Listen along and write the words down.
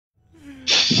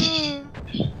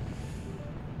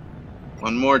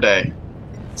One more day.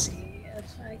 Let's see if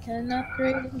I can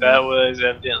upgrade. That was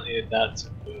evidently not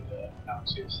some good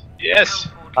bounces. Yes!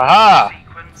 Aha!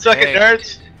 Suck it,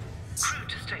 nerds!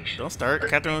 Don't start.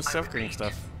 Captain was self-creating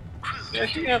stuff. Yeah,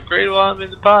 she can upgrade while I'm in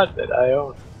the pod that I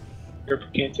own. Europe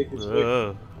can't take this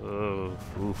away.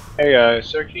 Oof. Hey,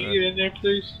 sir, can you get in there,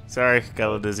 please? Sorry, got a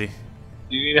little dizzy.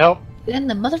 Do you need help? Get in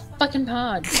the motherfucking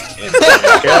pod.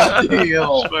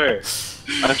 I swear.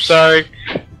 I'm sorry.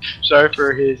 Sorry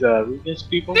for his rudeness,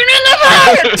 people. Get in the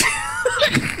pod!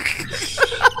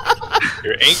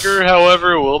 Your anchor,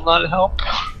 however, will not help.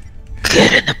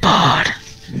 Get in the pod.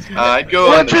 I'd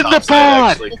go on the top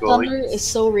side, actually, The Cooley. thunder is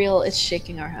so real, it's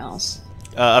shaking our house.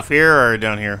 Up here or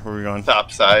down here? Where are we going?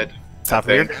 Top side. Top of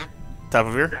here? Top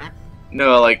of here?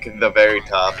 No, like the very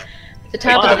top. The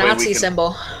top That of the way we Nazi can-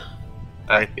 symbol.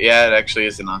 Yeah, it actually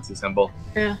is a Nazi symbol.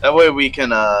 Yeah. That way we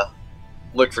can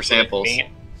look for samples.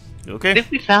 Okay. If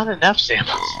we found enough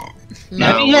samples. No,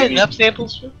 Have you had we- enough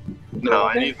samples? For? No,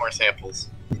 I need more samples.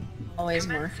 Always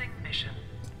more.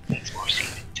 That's more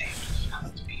secret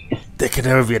samples. There can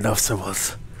never be enough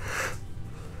symbols.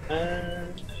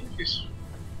 Because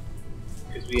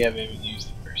we haven't even used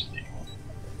the first name.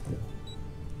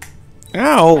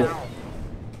 Ow!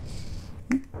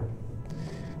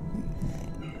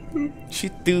 She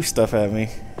threw stuff at me.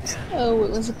 Oh,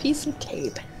 it was a piece of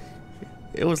tape.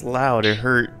 It was loud. It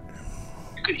hurt.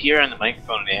 You could hear on the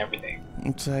microphone and everything.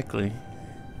 Exactly.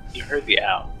 You heard the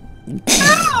owl.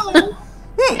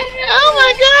 Oh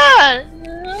my god!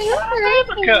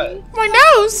 Uppercut. My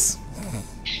nose!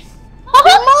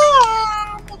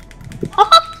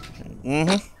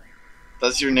 Mm-hmm.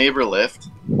 Does your neighbor lift?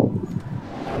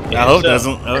 I hope it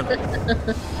doesn't.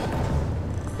 Oh.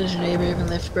 Does your neighbor even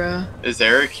lift, bro? Is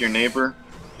Eric your neighbor?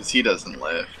 Because he doesn't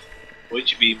lift.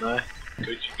 Could you be my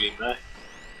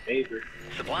neighbor?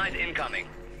 Supplies incoming.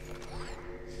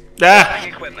 Ah!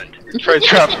 Equipment. Try to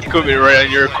drop equipment right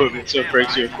on your equipment so it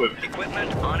breaks your equipment.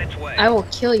 Equipment on its way. I will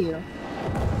kill you.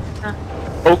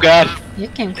 Oh god! You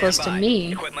came close to Stand by.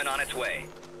 me. Equipment on its way.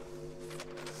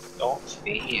 Don't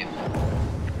stand.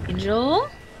 Angel?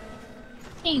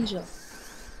 Angel.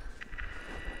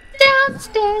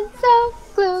 Downstairs so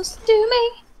close to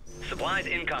me. Supplies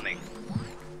incoming.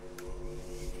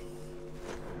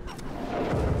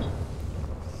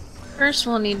 First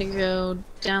we'll need to go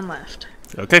down left.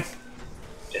 Okay.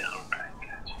 Down, right,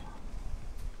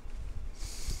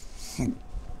 gotcha.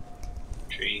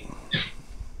 Tree.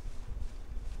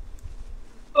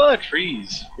 Oh,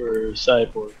 trees for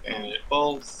cyborg.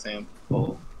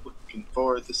 Sample. Looking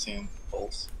for the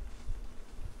samples.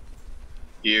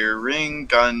 Hearing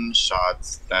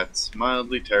gunshots, that's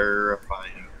mildly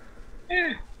terrifying.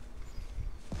 Eh.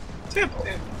 Sample.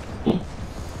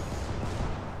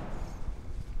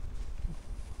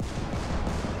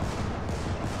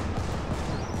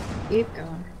 Keep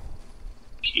going.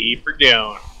 Keep her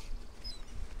down.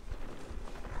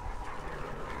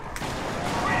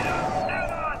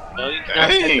 No, you cannot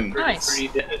hit Dang. the Nice. pretty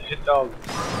hit dog.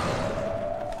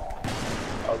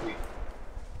 Doggy.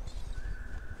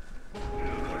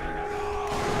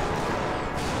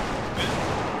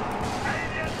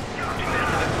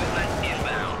 Equipment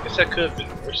inbound. Guess that could have been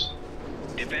worse.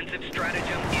 Defensive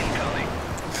stratagem incoming.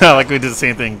 Like we did the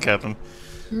same thing, Captain.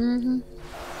 Mm-hmm.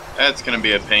 That's gonna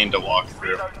be a pain to walk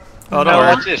through. Oh, No, don't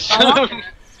worry. watch this. Just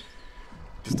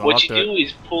don't What walk you through do it.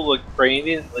 is pull a crane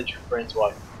in and let your friends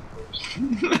watch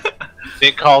you first.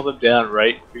 Then call them down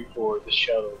right before the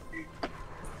shuttle.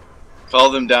 Call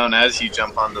them down as you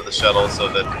jump onto the shuttle so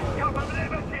that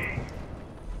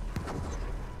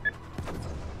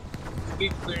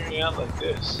Keep clearing out like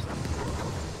this.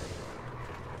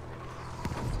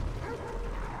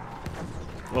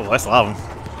 Oh, that's loud.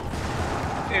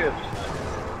 Yeah.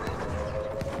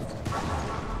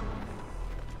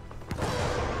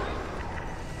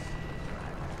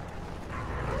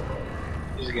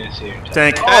 He's gonna see her.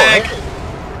 Tank. Tank!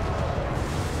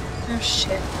 Oh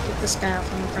shit. Get this guy out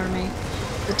from in front of me.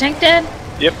 Is the tank dead?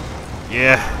 Yep.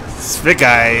 Yeah. This big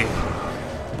guy.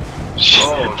 Oh,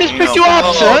 Just damn. picked you up,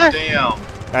 Oh, sir. damn.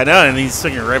 I know, and he's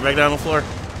swinging right back down the floor.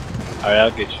 Alright,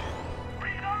 I'll get you.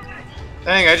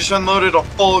 Dang, I just unloaded a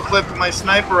full clip of my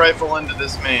sniper rifle into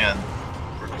this man.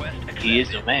 Request accepted. He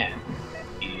is a man.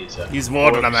 He is a He's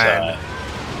more than a man. corpse,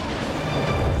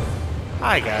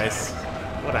 Hi, guys.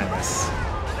 What'd I miss?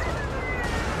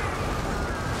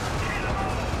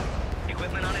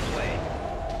 Equipment on its way.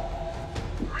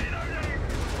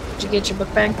 Did you get your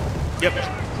book bag? Yep.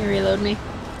 Can you reload me?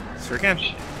 Sure can.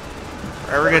 Alright,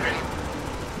 we're good.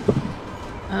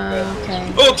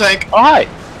 Okay. Oh, tank! Oh, hi!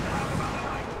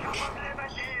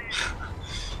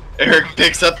 Eric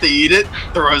picks up the eat it,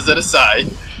 throws it aside.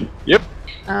 Yep.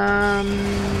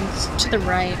 To the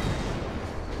right.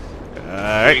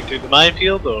 Alright. Through the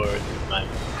minefield or through the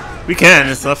minefield? We can.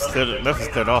 It's left is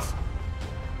cleared off.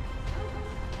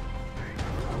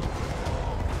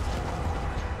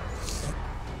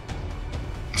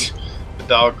 The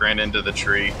dog ran into the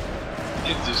tree.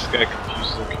 It's just got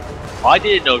confused looking. I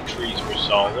didn't know trees were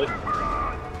solid.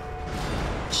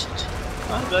 Shit.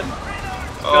 Oh, good.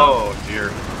 Oh dear.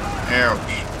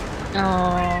 Ouch.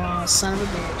 Oh, son of a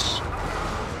bitch.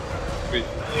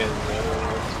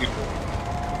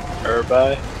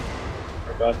 Herby.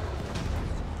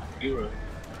 You run.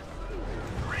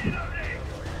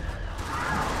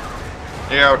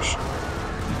 Ouch.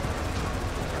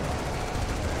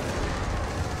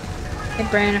 Hey,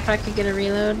 Brian, if I could get a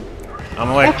reload. I'm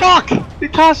away. Oh fuck! They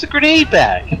tossed a grenade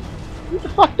back! Who the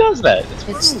fuck does that?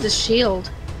 It's the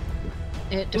shield.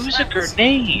 It It was a deflects.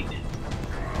 grenade!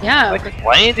 Yeah, Like but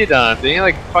landed on him. They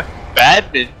like fucking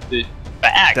badminton the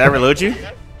back. Did I reload you?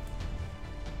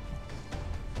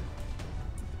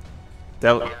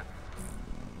 That.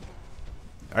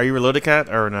 Are you reloaded, Cat,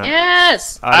 or not?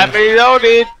 yes! I I'm didn't,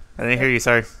 reloaded! I didn't hear you.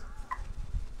 Sorry.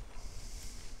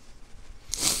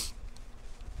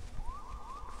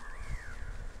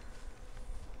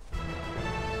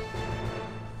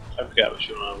 I forgot which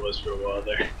one I was for a while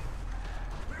there.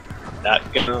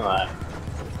 Not gonna lie.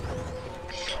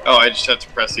 Oh, I just have to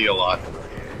press E a lot.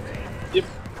 Yep.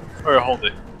 Or hold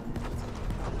it.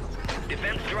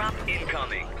 Defense drop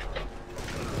incoming.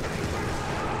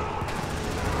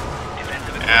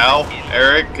 Defensive Ow. equipment in-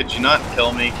 Eric, could you not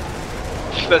kill me?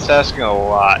 That's asking a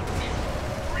lot.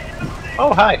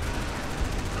 Oh, hi.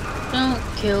 Don't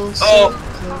kill so Oh.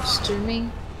 close to me.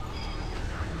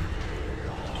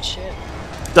 Shit.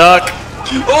 Duck.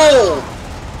 Oh!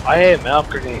 I am out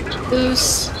grenades.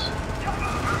 Loose.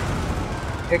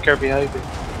 Hey Kirby, how you doing?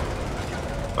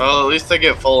 Well, at least I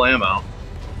get full ammo.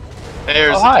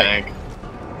 There's Oh, the hi. tank.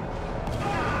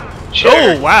 Sure.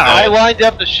 Oh, wow. I lined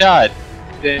up the shot.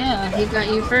 Then, Yeah, he got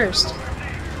you first.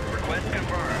 Request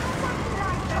confirmed.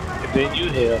 and then you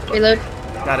hit. Reload.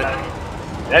 Got it.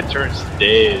 That turns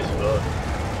dead as well.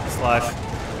 It's live.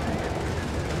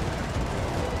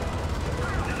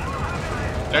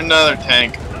 There's another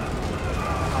tank.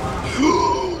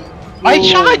 I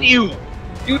shot you!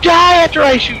 You die after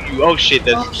I shoot you! Oh shit,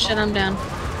 that's. Oh shit, I'm down.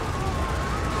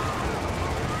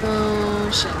 Oh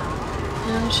shit.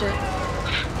 Oh shit.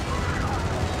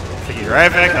 Pick you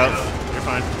right back up. You're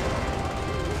fine.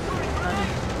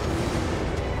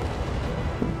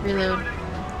 Reload.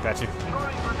 Got you.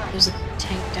 There's a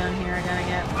tank down here I gotta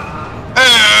get.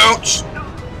 Ouch!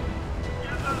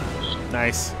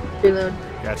 Nice. Reload.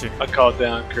 Got you. I called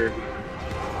down Kirby.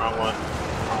 Wrong one.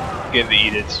 Getting the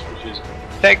edicts, which is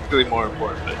technically more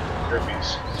important, but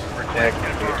Kirby's super tech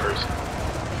gonna be a person.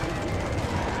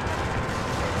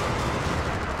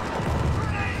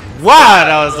 Wow,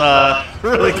 that was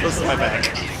really close to my back.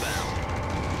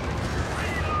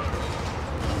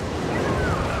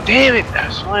 Damn it! I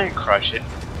was trying to crush it.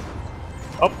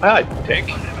 Oh, hi, tank.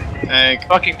 Tank.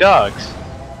 Fucking dogs.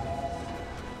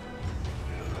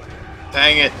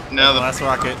 Dang it. Now the Last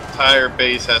rocket. entire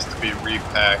base has to be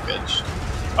repackaged.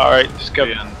 Alright, just go.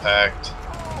 Be unpacked.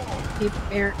 Keep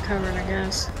Eric covered, I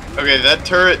guess. Okay, that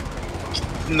turret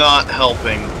not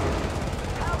helping.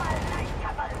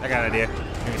 I got an idea.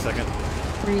 Give me a second.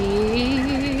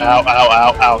 Breathe. Ow, ow,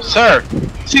 ow, ow. Sir!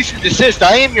 Cease and desist,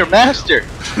 I am your master!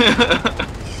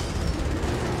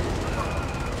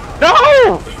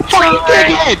 No! Fucking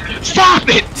dickhead! Stop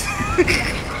it!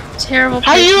 Terrible.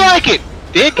 How do you like it,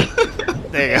 dick?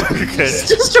 There you go. You're good.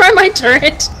 Destroy my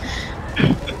turret.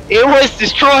 It was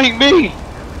destroying me!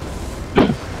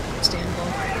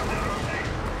 Understandable.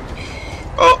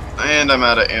 Oh, and I'm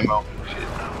out of ammo.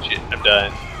 Shit, I'm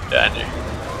done. Done here.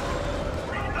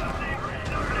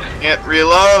 Can't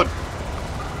reload.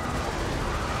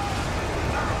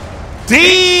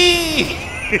 D!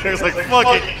 I was like, fuck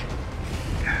it.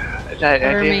 I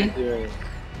Cover didn't me. do it.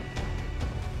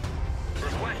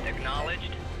 Request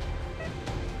acknowledged.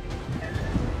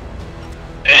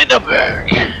 And I'm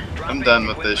back. I'm done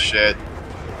with this shit.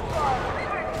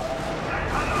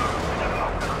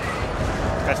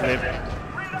 Got you,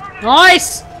 babe.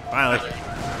 Nice. Finally.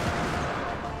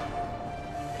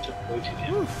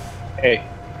 Hey,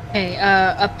 Hey,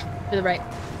 up to the right.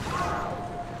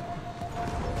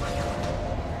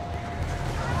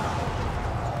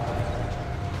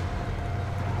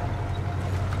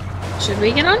 Should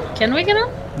we get on? Can we get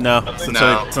on? No, it's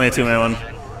No. only a two-man one.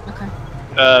 Okay.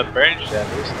 Brandon should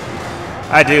have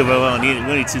this. I do, but we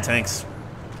need two tanks.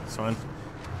 It's fine.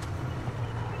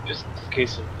 Just in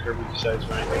case if Kirby decides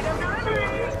running.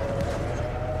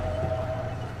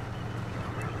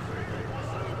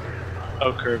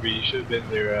 Oh, Kirby, you should have been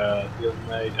there the other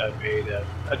night.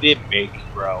 I did make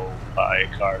Raul buy a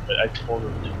car, but I told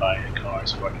him to buy a car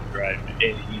so I could drive it,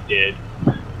 and he did.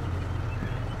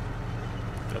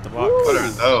 Got the box. What are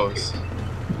those?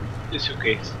 It's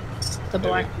okay. The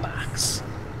black box.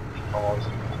 Oh,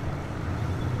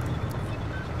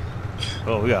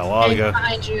 we got a while to Hey, go.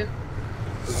 behind you.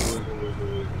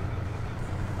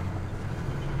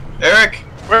 Eric!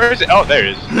 Where is it? Oh, there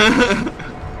it is.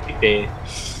 He did.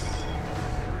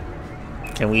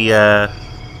 Can we go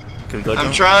I'm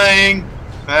down? trying.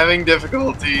 I'm having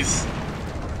difficulties.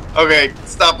 Okay,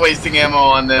 stop wasting ammo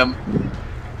on them.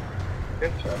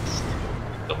 Good trust.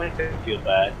 Don't make them feel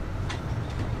bad.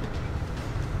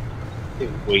 They're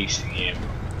wasting him.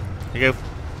 Here you go.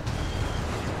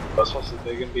 Plus, what's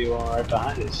they're gonna be one right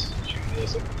behind us, shooting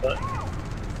us up the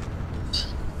butt.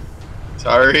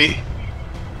 Sorry.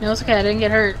 No, it's okay. I didn't get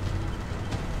hurt.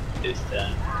 This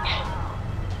time.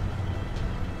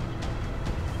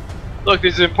 Look,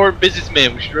 there's an important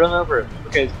businessman. We should run over him.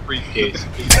 Look at his briefcase.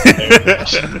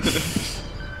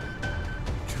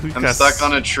 I'm stuck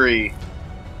on a tree.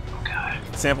 Oh god.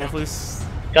 Sample, please.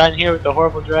 Got in here with the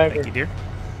horrible driver. Thank you, dear.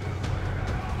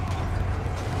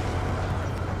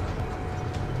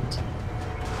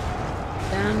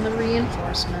 Down the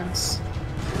reinforcements.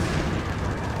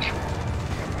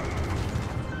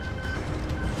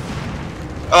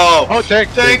 Oh! Oh, tank!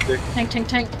 Tank!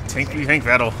 Tank. Tank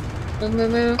battle.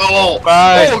 Move. Oh!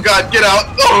 Bye. Oh god, get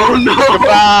out! Oh no!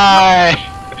 Goodbye!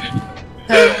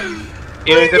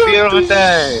 It was a beautiful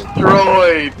day!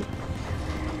 Destroyed!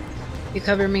 You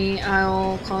cover me,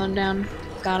 I'll call him down.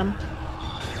 Got him.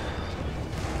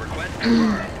 Request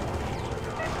confirmed.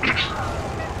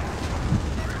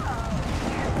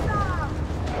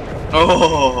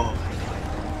 Oh!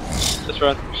 Let's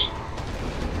run.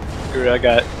 Screw it, I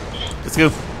got it. Let's go.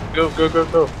 Go.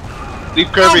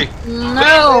 Leave Kirby!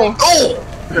 No! Oh!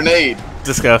 Grenade!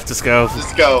 Just go. Just go.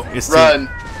 It's Run!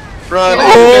 Run!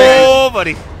 Oh,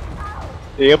 buddy.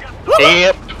 Yep.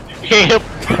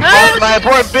 On my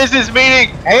important business meeting!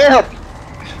 Help!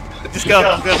 Just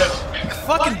go.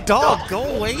 Fucking dog, go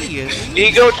away. You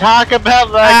go talk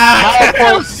about like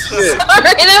PowerPoint shit. Sorry,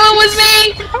 that one was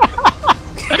me!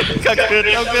 Go good,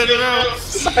 no.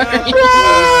 Sorry.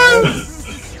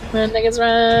 Run, niggas,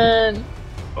 run!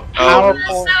 Oh,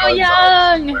 We're so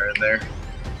young! somewhere in there.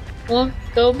 We'll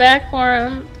go back for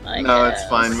him. I No, guess. it's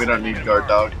fine. We don't need guard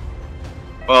dog.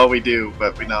 Well, we do,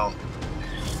 but we don't.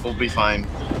 We'll be fine.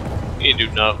 You do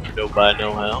nothing for nobody,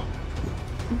 no how.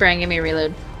 Brian, give me a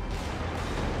reload.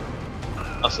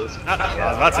 Also, I was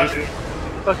about to.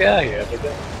 fuck out of here.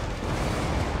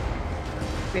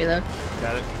 Reload.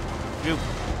 Got it. You.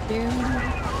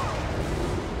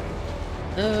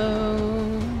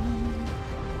 Oh.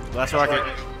 Last rocket.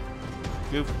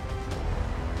 You.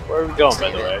 Where are we going,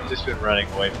 by the way? I've just been running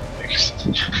away from things. To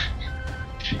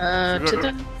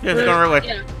the. Yeah, it's going right way.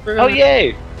 Yeah, we're Oh, going-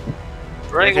 yay!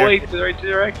 Running Right away here. to the right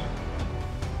direction.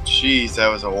 Jeez, that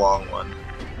was a long one.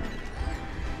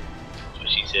 That's what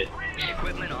she said.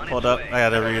 Equipment on Hold its up. way. I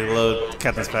gotta reload.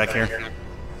 Captain's back here.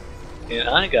 And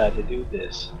I got to do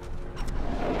this.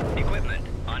 Equipment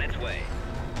on its way.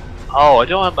 Oh, I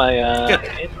don't have my Good.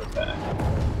 info back.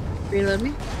 Reload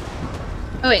me?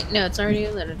 Oh, wait, no, it's already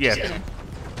loaded. Yeah. Just kidding.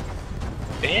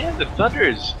 Man, the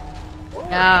thunders.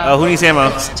 Yeah. Oh, who needs ammo?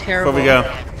 That's terrible. Before we go.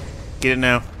 Get it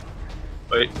now.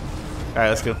 Wait. Alright,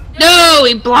 let's go. No,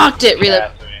 he blocked it.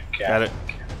 Reload. Got it.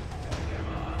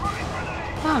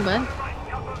 Come on, bud.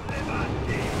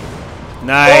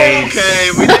 Nice. Okay,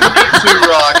 we didn't need 2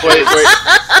 rockets. Wait.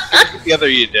 Get the other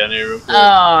you down here real quick.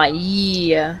 Oh,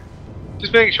 yeah.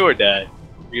 Just making sure, Dad.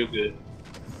 Real good.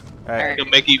 Alright. Gonna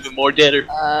make it even more deader.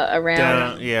 Around.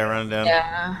 Down. Yeah, run down.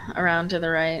 Yeah, around to the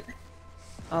right.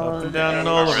 All Up of and down and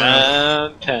all around.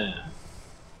 Around town.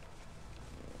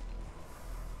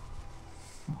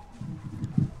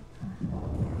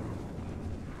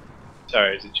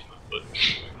 Sorry, it's a joke, but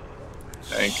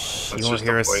Tank. Let's won't just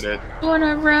hear us. avoid it. You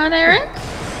wanna run, Eric?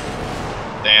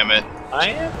 Damn it. I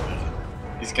am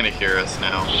He's gonna hear us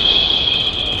now.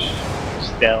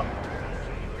 stealth.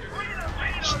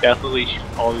 Stealthily shoot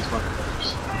all these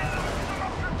motherfuckers.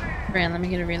 Brand, let me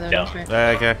get a reload. Yeah. That's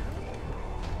right. Okay.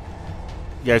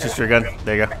 Yeah, it's just your gun.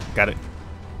 There you go. Got it.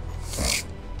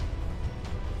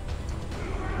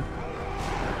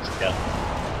 Stealth.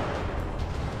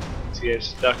 See, I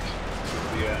stuck to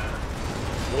the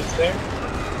woods there.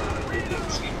 They didn't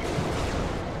see me.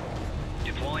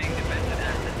 Deploying defensive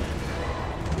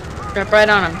assets. Drop right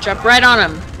on him. Drop right on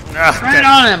him. Ah, Right got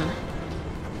on him.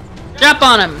 Drop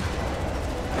on him.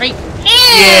 Right.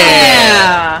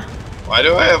 Yeah. Why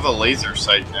do I have a laser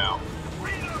sight now?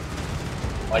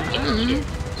 Like,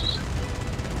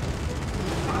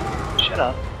 shut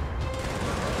up.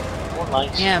 More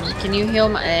lights. Yeah, can you heal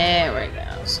my... There we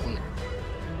go. Sweet.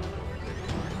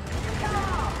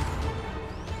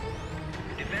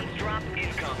 Defense drop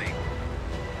incoming.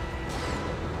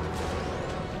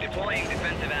 Deploying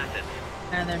defensive assets.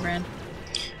 Out of there, Brand.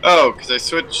 Oh, because I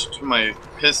switched to my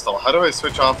pistol. How do I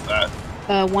switch off that?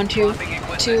 1, 2.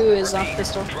 2 is off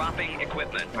pistol. Dropping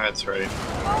equipment. That's right.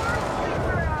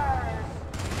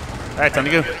 Alright, time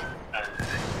to go.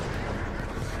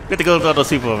 Get to go with all those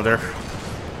people over there.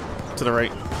 To the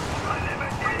right.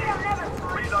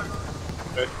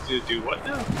 To do what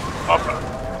now? Papa.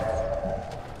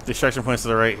 Distraction points to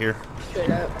the right here. Straight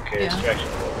up. Okay, Yeah. distraction.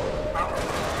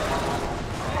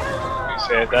 You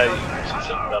said that you said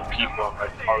something about people. I'm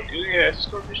like, are we doing an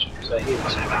escort mission? Because I hate it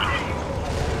so much.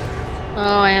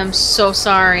 Oh, I am so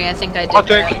sorry. I think I did I'll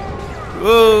take that.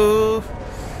 Whoa!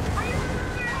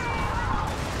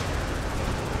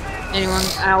 Anyone?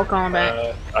 I'll call him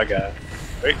back. I got it.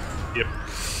 Wait. Yep.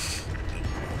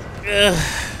 Ugh.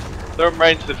 Throw him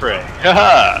right into the fray.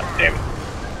 Haha! Damn it.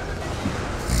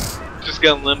 Just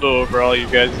gonna limbo over all you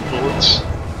guys' bullets.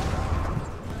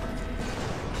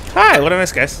 Hi, what a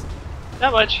nice guys.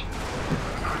 Not much.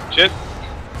 Shit.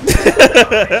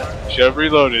 Should have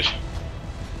reloaded.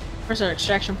 Of course, our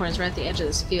extraction point is right at the edge of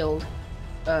this field.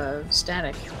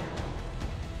 Static.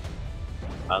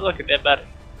 Oh, look at dead body.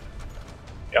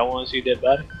 Y'all want to see dead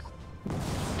body?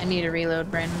 I need a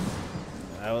reload, Brandon.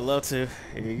 I would love to.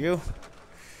 Here you go.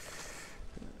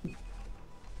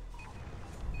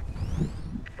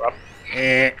 Rob.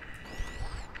 Eh.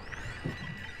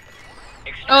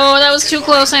 Oh, that was too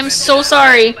close. I'm so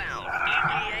sorry.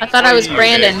 I thought I was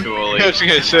Brandon. I was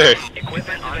gonna say.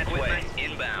 Equipment on its way.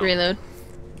 Inbound. Reload.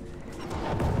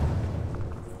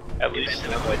 At least.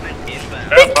 Equipment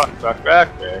inbound. Back.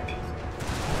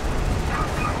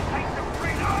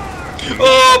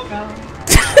 Oh!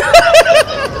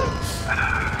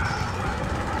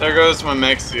 There goes my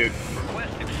mech suit.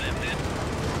 Request accepted.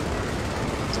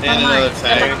 And another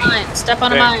tank. Step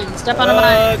on a mine. Step on a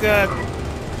mine. Oh god.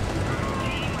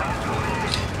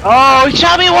 Oh, he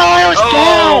shot me while I was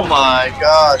Oh my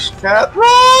gosh, Cat,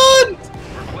 run!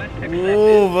 Request accepted.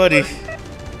 Whoa, buddy.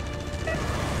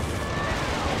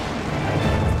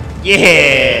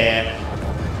 Yeah.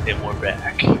 Then we're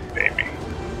back, baby.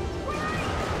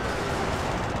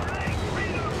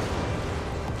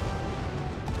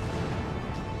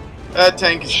 That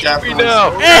tank is We definitely.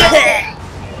 know.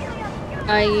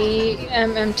 I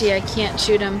am empty. I can't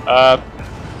shoot him.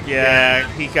 Yeah,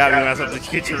 he got me when I was up to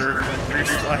get your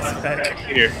slice back.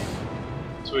 Here.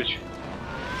 Switch.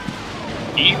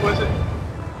 E, was it?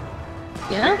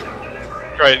 Yeah?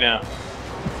 Try it now.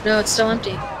 No, it's still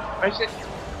empty.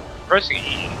 Pressing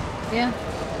E. Yeah.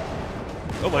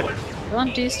 Oh boy. Still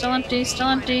empty. Still empty. Still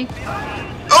empty.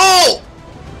 Oh!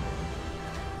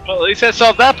 Well, at least that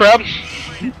solved that problem.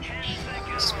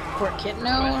 Support kit.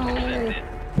 No.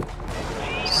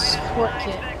 Support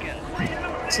kit.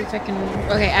 Let's see if I can.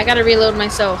 Okay, I gotta reload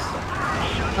myself.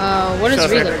 What is Sure.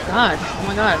 reload? God. Oh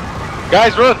my god.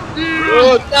 Guys, run!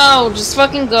 Run! Go. Just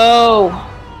fucking go.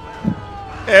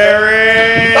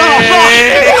 Eric! Oh, fuck!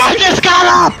 I just got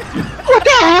up! What the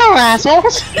hell,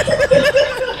 assholes?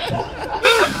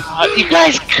 You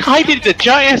guys kited the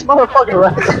giant motherfucker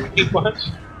right pretty much.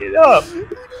 Get up!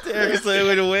 Eric's the only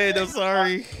way to win, I'm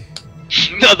sorry.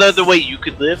 No, the way you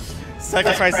could live.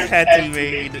 Sacrifices had to be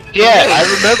made. Yeah, I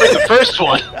remember the first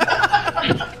one.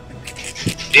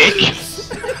 Dick.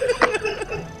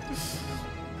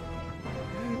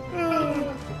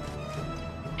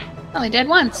 Only dead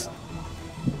once.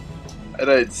 I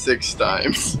died 6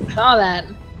 times. Saw that.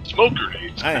 Smoke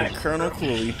grenades. I am Colonel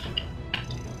Cooley.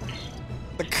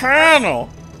 The Colonel!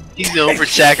 He's over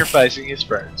sacrificing his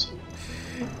friends.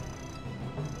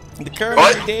 The Colonel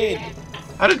What? dead.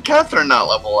 How did Catherine not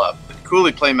level up? Did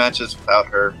Cooley play matches without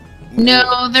her?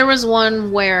 No, there was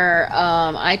one where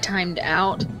I timed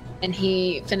out and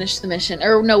he finished the mission.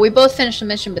 Or no, we both finished the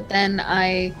mission, but then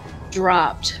I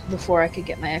dropped before I could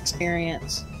get my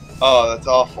experience. Oh, that's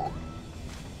awful.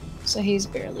 So he's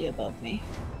barely above me.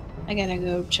 I gotta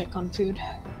go check on food.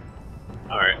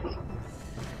 Alright.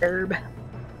 Herb.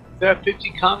 They have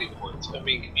 50 commie points. I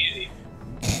mean, community.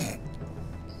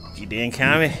 You didn't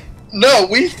count me. No,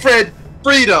 we spread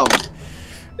freedom!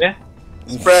 Yeah.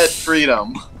 Spread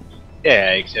freedom.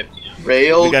 Yeah, except, you know.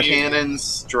 Rail We got- cannon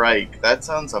strike. That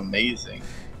sounds amazing.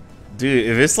 Dude,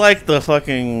 if it's like the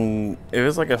fucking... If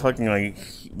it's like a fucking, like,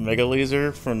 mega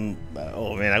laser from...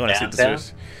 oh, man, I want to see Downtown?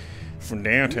 this. From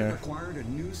downtown.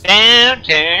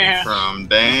 Downtown. From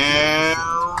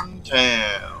downtown.